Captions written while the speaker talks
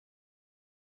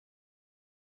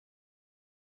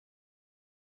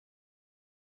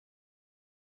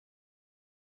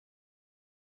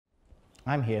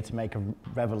I'm here to make a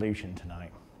revolution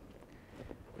tonight.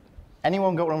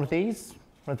 Anyone got one of these?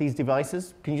 One of these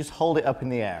devices? Can you just hold it up in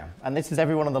the air? And this is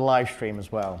everyone on the live stream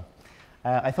as well.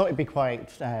 I thought it'd be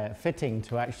quite fitting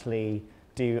to actually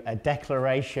do a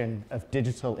declaration of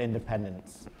digital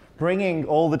independence, bringing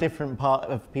all the different part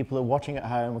of people who are watching at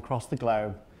home across the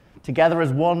globe together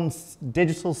as one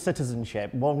digital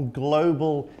citizenship, one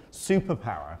global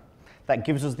superpower that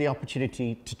gives us the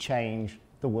opportunity to change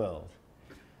the world.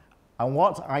 And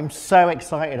what I'm so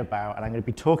excited about, and I'm going to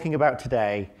be talking about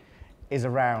today, is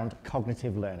around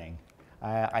cognitive learning.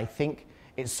 I think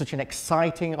it's such an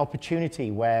exciting opportunity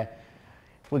where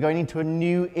we're going into a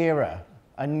new era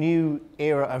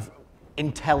of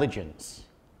intelligence.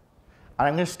 And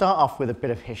I'm going to start off with a bit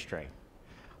of history.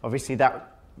 Obviously,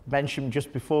 that mentioned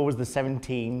just before was the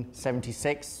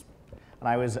 1776, and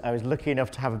I was lucky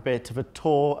enough to have a bit of a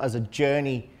tour as a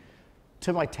journey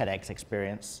to my TEDx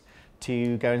experience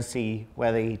to go and see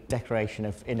where the Declaration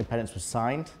of Independence was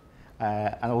signed,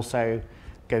 and also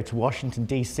go to Washington,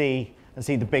 D.C. and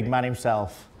see the big man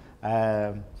himself,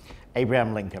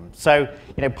 Abraham Lincoln. So,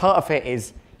 part of it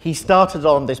is he started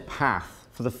on this path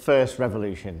for the first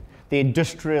revolution, the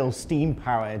industrial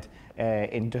steam-powered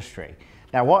industry.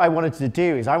 Now, what I wanted to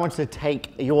do is I wanted to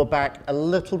take you back a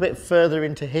little bit further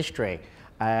into history.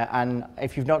 And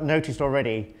if you've not noticed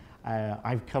already,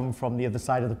 I've come from the other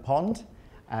side of the pond.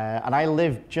 And I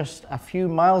live just a few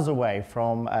miles away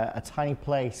from a tiny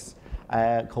place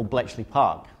called Bletchley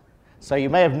Park. So you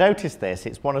may have noticed this.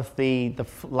 It's one of the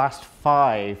last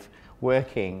 5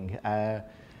 working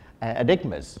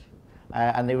enigmas.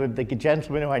 And they were the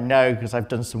gentleman who I know, because I've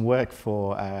done some work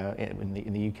for in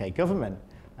the UK government,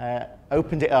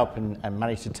 opened it up and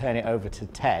managed to turn it over to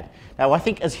TED. Now, I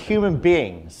think as human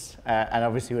beings, and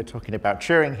obviously we're talking about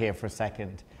Turing here for a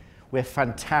second, we're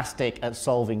fantastic at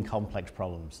solving complex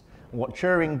problems. And what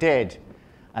Turing did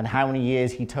and how many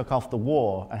years he took off the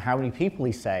war and how many people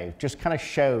he saved just kind of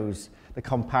shows the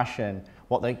compassion,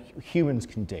 what the humans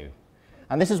can do.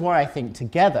 And this is why I think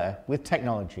together with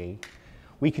technology,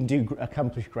 we can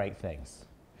accomplish great things.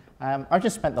 I've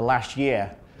just spent the last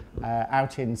year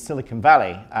out in Silicon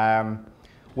Valley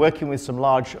working with some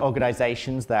large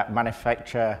organizations that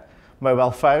manufacture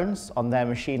mobile phones on their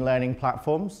machine learning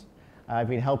platforms. I've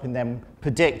been helping them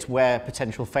predict where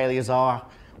potential failures are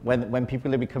when people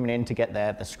will be coming in to get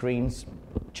their screens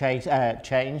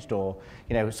changed, or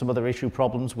some other issue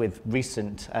problems with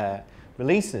recent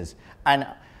releases. And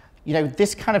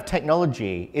this kind of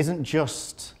technology isn't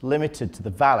just limited to the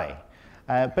Valley,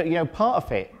 but part of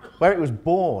it, where it was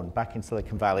born back in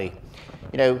Silicon Valley,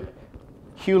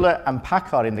 Hewlett and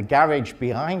Packard in the garage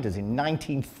behind us in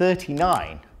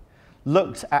 1939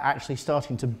 looked at actually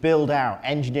starting to build out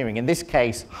engineering, in this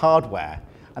case hardware,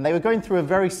 and they were going through a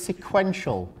very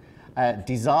sequential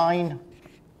design,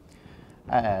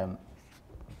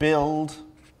 build,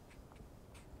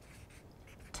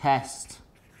 test,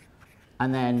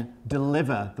 and then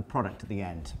deliver the product at the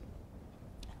end.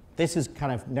 This is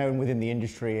kind of known within the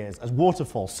industry as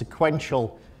waterfall,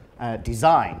 sequential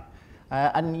design.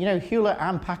 And Hewlett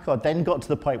and Packard then got to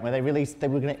the point where they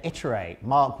were going to iterate,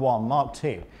 Mark 1, Mark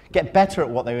 2, get better at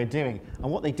what they were doing.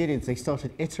 And what they did is they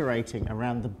started iterating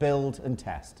around the build and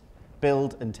test,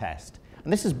 build and test.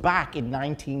 And this is back in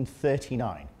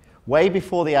 1939, way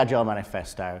before the Agile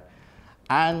Manifesto.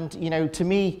 And to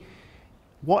me,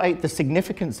 what the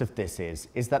significance of this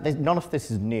is that none of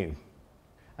this is new.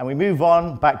 And we move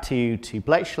on back to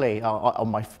Bletchley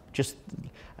on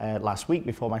last week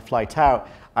before my flight out.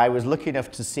 I was lucky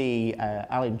enough to see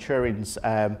Alan Turing's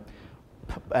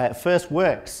first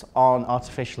works on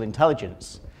artificial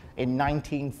intelligence in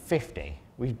 1950.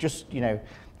 We've just,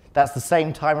 that's the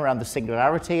same time around the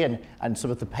Singularity and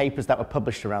some of the papers that were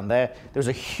published around there. There was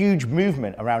a huge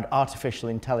movement around artificial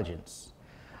intelligence.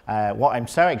 What I'm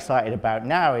so excited about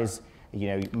now is,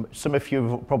 some of you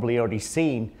have probably already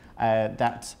seen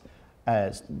that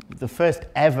the first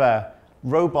ever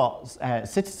robot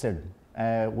citizen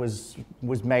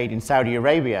was made in Saudi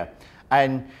Arabia.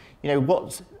 And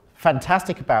what's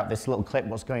fantastic about this little clip,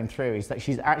 what's going through, is that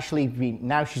she's actually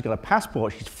now she's got a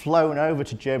passport, she's flown over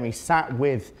to Germany, sat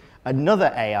with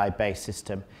another AI-based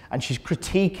system, and she's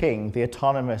critiquing the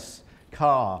autonomous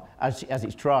car as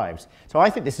it drives. So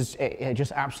I think this is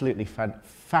just absolutely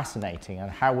fascinating, and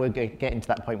how we're getting to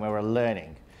that point where we're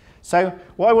learning. So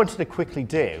what I wanted to quickly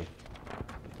do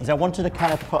is I wanted to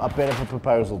kind of put a bit of a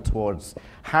proposal towards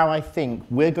how I think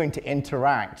we're going to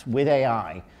interact with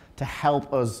AI to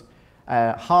help us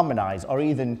harmonize or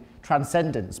even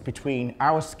transcendence between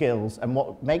our skills and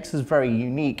what makes us very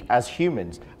unique as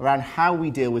humans around how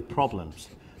we deal with problems.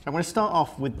 So I'm going to start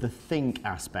off with the think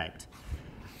aspect.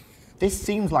 this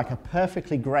seems like a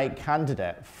perfectly great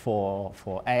candidate for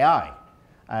AI.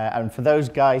 And for those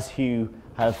guys who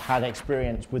have had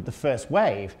experience with the first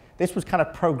wave, this was kind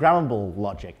of programmable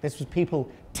logic. This was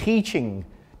people teaching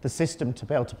the system to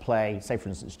be able to play, say, for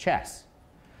instance, chess,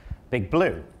 Big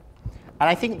Blue. And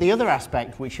I think the other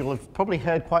aspect, which you'll have probably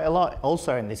heard quite a lot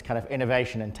also in this kind of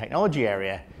innovation and technology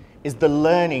area, is the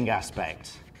learning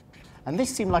aspect. And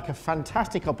this seemed like a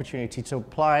fantastic opportunity to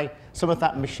apply some of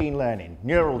that machine learning,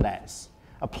 neural nets,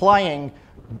 applying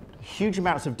huge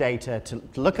amounts of data to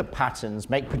look at patterns,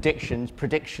 make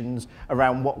predictions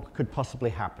around what could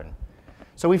possibly happen.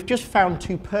 So we've just found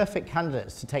two perfect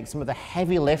candidates to take some of the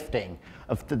heavy lifting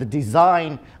of the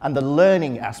design and the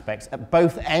learning aspects at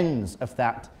both ends of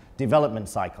that development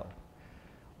cycle.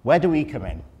 Where do we come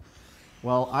in?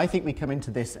 Well, I think we come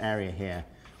into this area here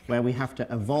where we have to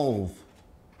evolve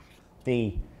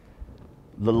the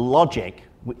logic.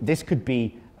 This could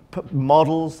be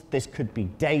models, this could be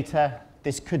data,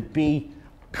 this could be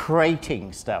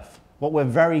creating stuff, what we're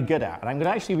very good at. And I'm going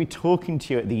to actually be talking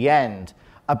to you at the end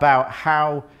about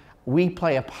how we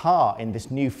play a part in this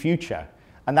new future,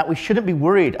 and that we shouldn't be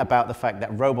worried about the fact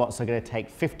that robots are going to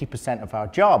take 50% of our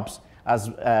jobs, as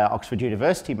Oxford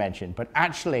University mentioned, but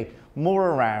actually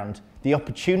more around the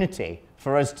opportunity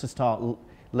for us to start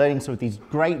learning some of these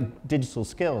great digital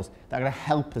skills that are going to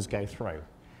help us go through.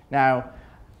 Now,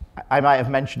 I might have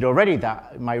mentioned already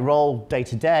that my role day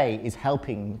to day is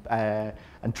helping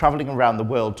and traveling around the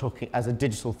world talking as a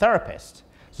digital therapist.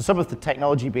 So some of the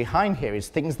technology behind here is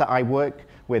things that I work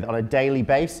with on a daily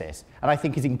basis, and I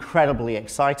think is incredibly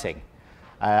exciting.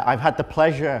 I've had the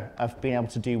pleasure of being able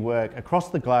to do work across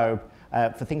the globe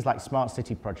for things like smart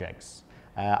city projects.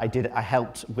 I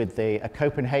helped with the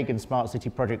Copenhagen Smart City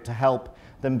project to help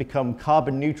them become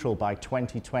carbon neutral by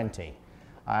 2020.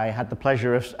 I had the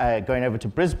pleasure of going over to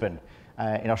Brisbane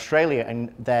in Australia,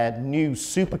 and their new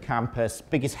super campus,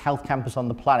 biggest health campus on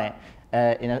the planet,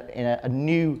 in a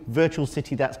new virtual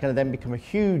city that's going to then become a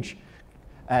huge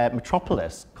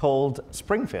metropolis called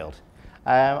Springfield.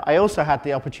 I also had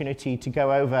the opportunity to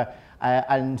go over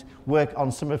and work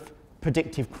on some of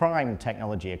predictive crime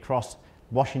technology across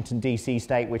Washington, D.C.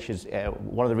 state, which is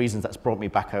one of the reasons that's brought me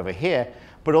back over here,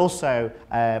 but also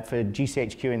for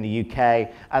GCHQ in the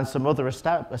UK and some other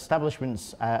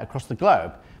establishments across the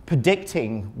globe,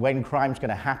 predicting when crime's going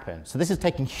to happen. So this is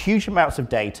taking huge amounts of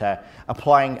data,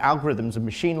 applying algorithms and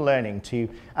machine learning to,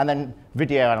 and then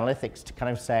video analytics to kind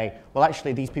of say, well,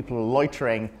 actually, these people are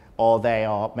loitering,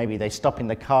 or maybe they stop in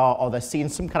the car, or they're seeing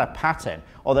some kind of pattern,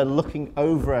 or they're looking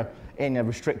over in a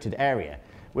restricted area.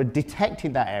 We're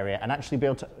detecting that area and actually be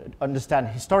able to understand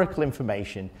historical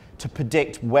information to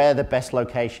predict where the best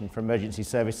location for emergency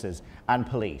services and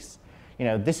police. You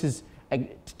know, this is a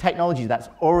technology that's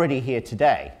already here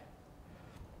today.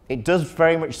 It does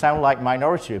very much sound like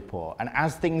Minority Report, and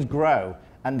as things grow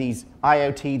and these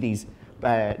IoT, these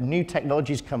new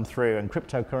technologies come through, and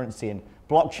cryptocurrency and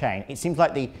blockchain, it seems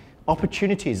like the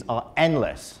opportunities are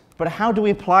endless. But how do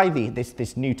we apply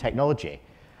this new technology?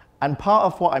 And part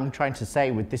of what I'm trying to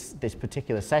say with this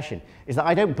particular session is that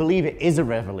I don't believe it is a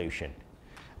revolution.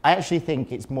 I actually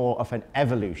think it's more of an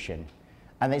evolution.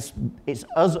 And it's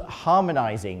us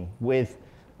harmonizing with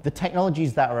the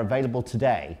technologies that are available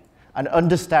today and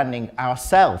understanding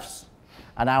ourselves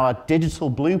and our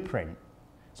digital blueprint.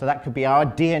 So that could be our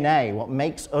DNA, what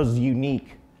makes us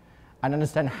unique, and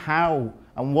understand how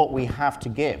and what we have to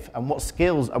give and what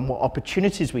skills and what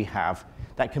opportunities we have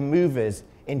that can move us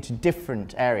into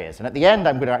different areas. And at the end,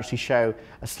 I'm going to actually show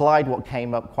a slide what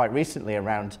came up quite recently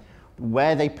around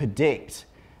where they predict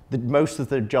that most of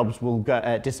the jobs will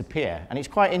disappear. And it's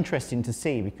quite interesting to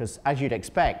see because, as you'd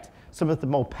expect, some of the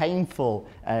more painful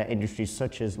industries,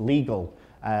 such as legal,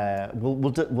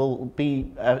 will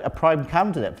be a prime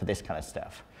candidate for this kind of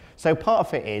stuff. So part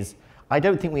of it is, I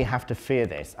don't think we have to fear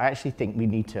this. I actually think we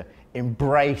need to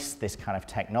embrace this kind of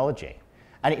technology.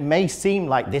 And it may seem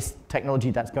like this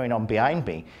technology that's going on behind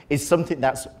me is something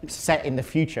that's set in the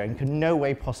future and can no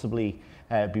way possibly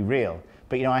be real.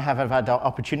 But you know, I have had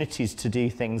opportunities to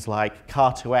do things like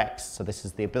Car2X. So this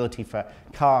is the ability for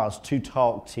cars to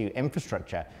talk to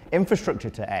infrastructure,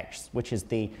 infrastructure to X, which is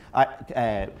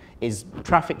is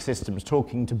traffic systems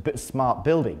talking to smart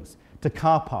buildings, to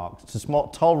car parks, to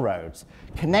smart toll roads.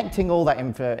 Connecting all that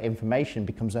information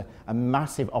becomes a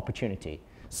massive opportunity.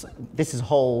 So this is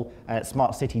whole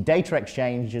smart city data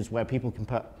exchanges where people can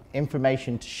put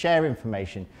information to share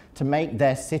information to make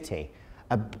their city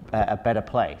a better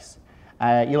place.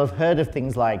 You'll have heard of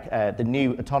things like the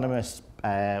new autonomous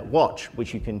watch,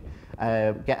 which you can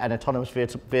get an autonomous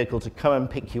vehicle to come and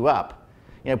pick you up.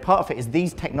 You know, part of it is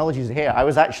these technologies are here. I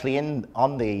was actually in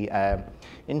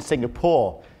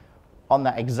Singapore on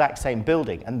that exact same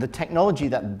building, and the technology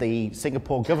that the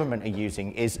Singapore government are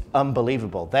using is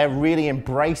unbelievable. They're really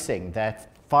embracing their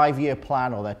 5-year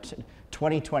plan or their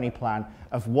 2020 plan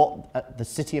of what the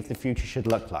city of the future should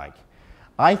look like.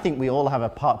 I think we all have a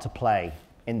part to play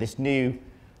in this new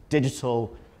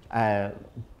digital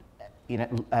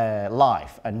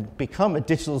life and become a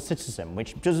digital citizen,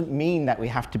 which doesn't mean that we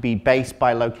have to be based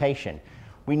by location.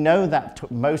 We know that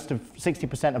most of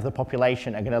 60% of the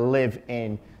population are going to live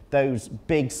in those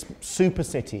big super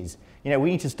cities. You know,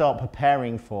 we need to start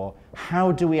preparing for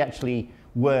how do we actually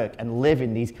work and live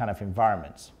in these kind of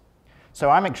environments. So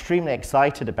I'm extremely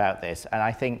excited about this, and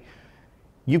I think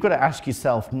you've got to ask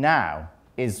yourself now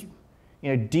is,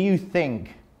 you know, do you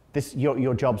think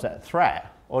your job's at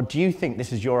threat, or do you think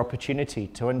this is your opportunity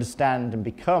to understand and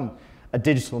become a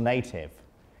digital native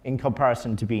in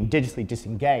comparison to being digitally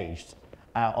disengaged,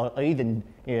 or even,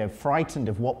 you know, frightened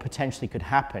of what potentially could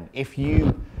happen if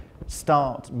you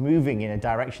start moving in a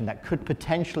direction that could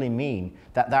potentially mean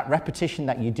that that repetition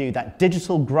that you do, that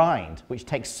digital grind, which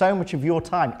takes so much of your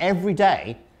time every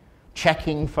day,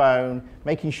 checking phone,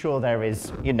 making sure there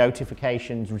is your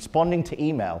notifications, responding to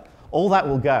email, all that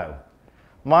will go.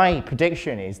 My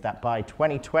prediction is that by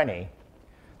 2020,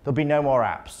 there'll be no more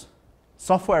apps.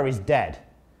 Software is dead,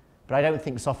 but I don't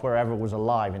think software ever was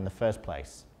alive in the first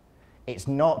place. It's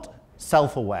not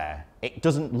self-aware. It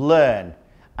doesn't learn.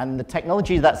 And the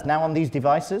technology that's now on these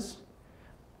devices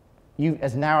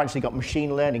has now actually got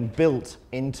machine learning built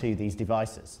into these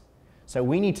devices. So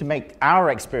we need to make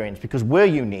our experience, because we're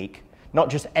unique,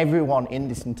 not just everyone in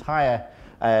this entire,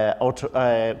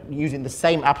 using the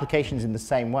same applications in the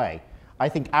same way. I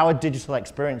think our digital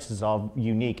experiences are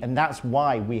unique, and that's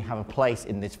why we have a place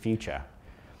in this future.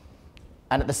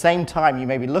 And at the same time, you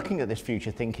may be looking at this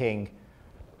future thinking,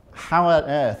 how on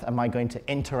earth am I going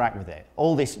to interact with it?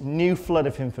 All this new flood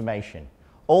of information,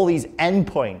 all these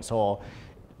endpoints or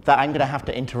that I'm going to have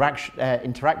to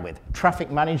interact with,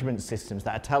 traffic management systems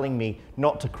that are telling me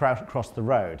not to cross the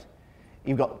road.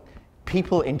 You've got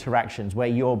people interactions where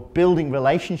you're building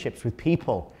relationships with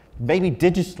people, maybe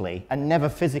digitally and never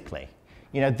physically.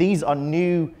 You know, these are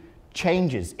new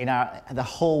changes in the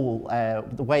whole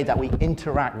the way that we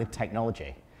interact with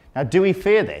technology. Now, do we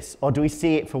fear this, or do we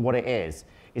see it for what it is?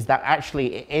 Is that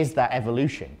actually it is that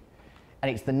evolution,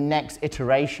 and it's the next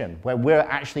iteration where we're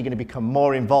actually going to become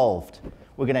more involved.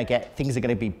 We're going to get, things are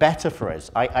going to be better for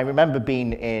us. I remember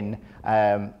being in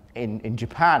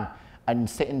Japan and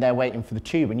sitting there waiting for the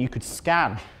tube, and you could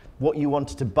scan what you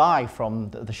wanted to buy from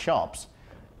the shops.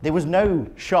 There was no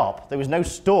shop, there was no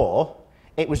store,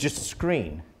 it was just a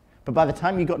screen. But by the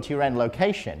time you got to your end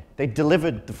location, they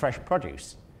delivered the fresh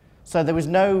produce. So there was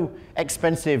no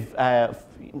expensive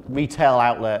retail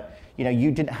outlet. You know,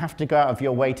 you didn't have to go out of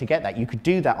your way to get that. You could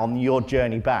do that on your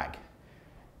journey back.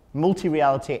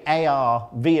 Multi-reality, AR,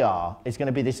 VR is going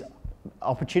to be this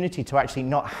opportunity to actually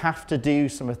not have to do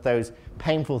some of those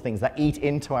painful things that eat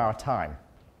into our time.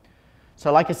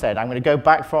 So like I said, I'm going to go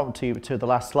back to the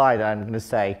last slide, and I'm going to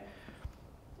say,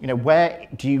 you know, where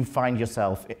do you find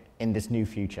yourself in this new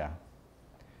future?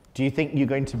 Do you think you're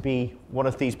going to be one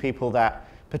of these people that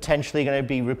potentially going to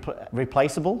be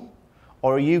replaceable?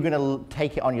 Or are you going to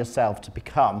take it on yourself to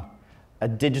become a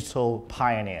digital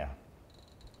pioneer?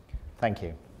 Thank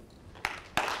you.